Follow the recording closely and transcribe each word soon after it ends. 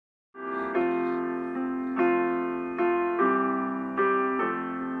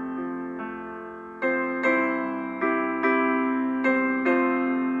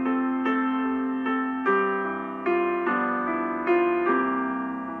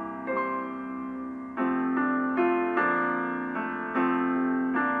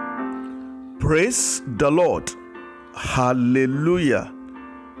Praise the Lord. Hallelujah.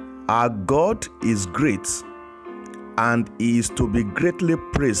 Our God is great and He is to be greatly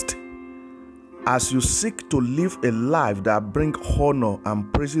praised. As you seek to live a life that brings honor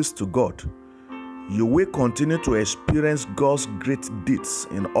and praises to God, you will continue to experience God's great deeds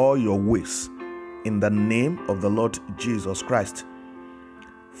in all your ways, in the name of the Lord Jesus Christ.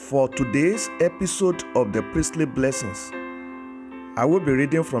 For today's episode of the Priestly Blessings, I will be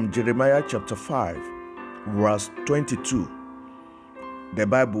reading from Jeremiah chapter 5, verse 22. The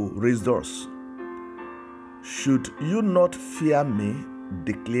Bible reads thus: "Should you not fear me,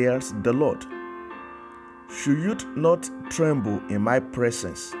 declares the Lord? Should you not tremble in my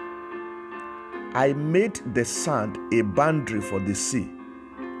presence? I made the sand a boundary for the sea,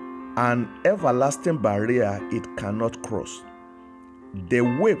 an everlasting barrier it cannot cross. The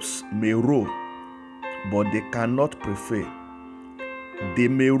waves may roll, but they cannot prevail. They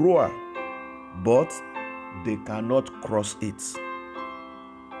may roar, but they cannot cross it."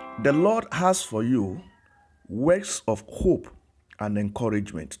 The Lord has for you words of hope and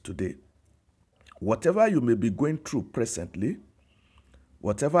encouragement today. Whatever you may be going through presently,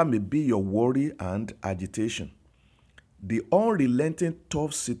 whatever may be your worry and agitation, the unrelenting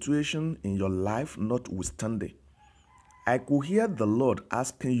tough situation in your life notwithstanding, I could hear the Lord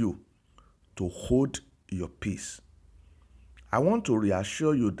asking you to hold your peace. I want to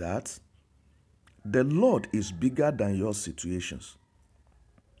reassure you that the Lord is bigger than your situations.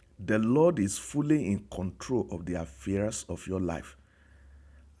 The Lord is fully in control of the affairs of your life.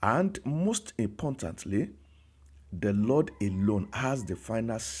 And most importantly, the Lord alone has the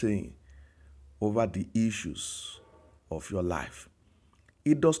final say over the issues of your life.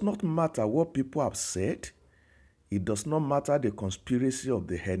 It does not matter what people have said. It does not matter the conspiracy of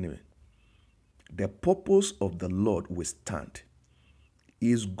the enemy. The purpose of the Lord will stand.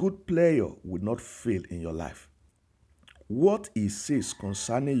 His good pleasure will not fail in your life. What He says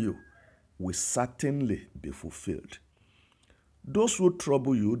concerning you will certainly be fulfilled. Those who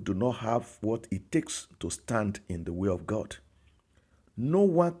trouble you do not have what it takes to stand in the way of God. No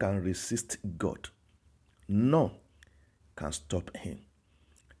one can resist God. None can stop Him.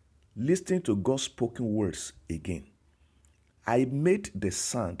 Listen to God's spoken words again. I made the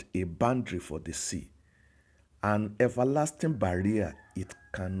sand a boundary for the sea, an everlasting barrier it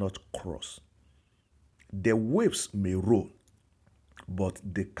cannot cross. The waves may roll, but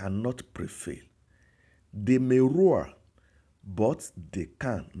they cannot prevail. They may roar, but they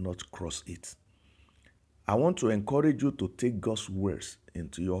cannot cross it. I want to encourage you to take God's words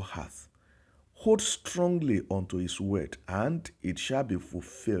into your heart. Hold strongly onto His word, and it shall be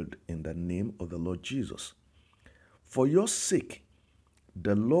fulfilled in the name of the Lord Jesus. For your sake,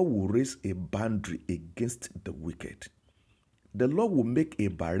 the Lord will raise a boundary against the wicked. The Lord will make a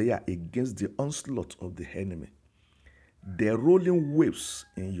barrier against the onslaught of the enemy. The rolling waves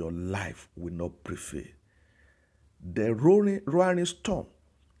in your life will not prevail. The roaring storm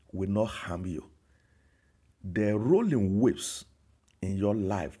will not harm you. The rolling waves in your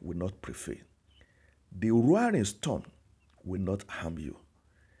life will not prevail. The roaring storm will not harm you.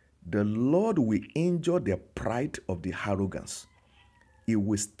 The Lord will injure the pride of the arrogance. He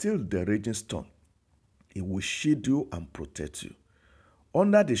will still the raging storm. He will shield you and protect you.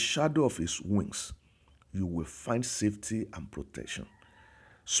 Under the shadow of His wings, you will find safety and protection.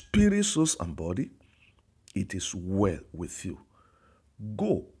 Spirit, soul, and body, it is well with you.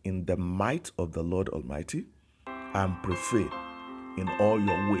 Go in the might of the Lord Almighty and prevail in all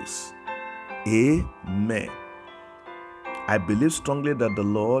your ways. Amen. I believe strongly that the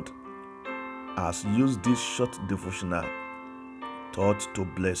Lord has used this short devotional thought to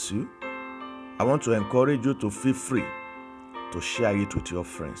bless you. I want to encourage you to feel free to share it with your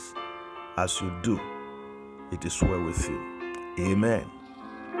friends. As you do, it is well with you. Amen.